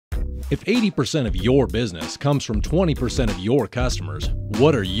If 80% of your business comes from 20% of your customers,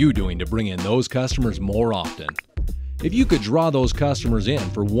 what are you doing to bring in those customers more often? If you could draw those customers in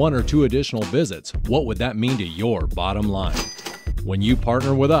for 1 or 2 additional visits, what would that mean to your bottom line? When you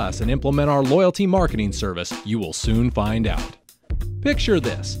partner with us and implement our loyalty marketing service, you will soon find out. Picture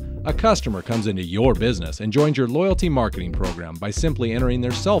this. A customer comes into your business and joins your loyalty marketing program by simply entering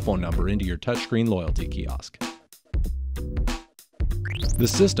their cell phone number into your touchscreen loyalty kiosk. The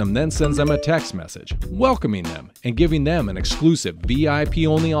system then sends them a text message, welcoming them and giving them an exclusive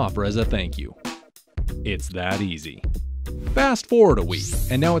VIP-only offer as a thank you. It's that easy. Fast forward a week,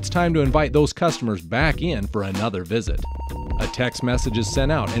 and now it's time to invite those customers back in for another visit. A text message is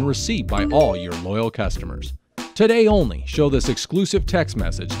sent out and received by all your loyal customers. Today only, show this exclusive text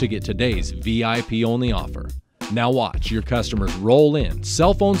message to get today's VIP-only offer. Now watch your customers roll in,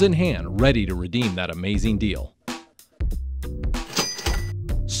 cell phones in hand, ready to redeem that amazing deal.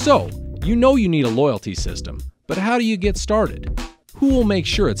 So, you know you need a loyalty system, but how do you get started? Who will make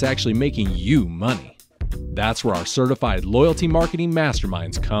sure it's actually making you money? That's where our certified loyalty marketing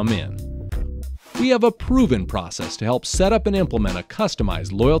masterminds come in. We have a proven process to help set up and implement a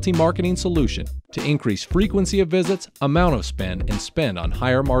customized loyalty marketing solution to increase frequency of visits, amount of spend, and spend on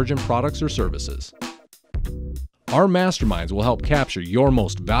higher margin products or services. Our masterminds will help capture your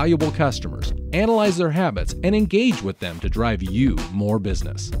most valuable customers, analyze their habits, and engage with them to drive you more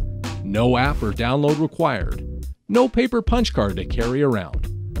business. No app or download required. No paper punch card to carry around.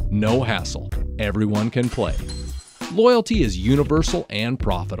 No hassle. Everyone can play. Loyalty is universal and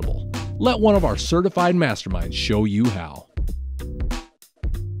profitable. Let one of our certified masterminds show you how.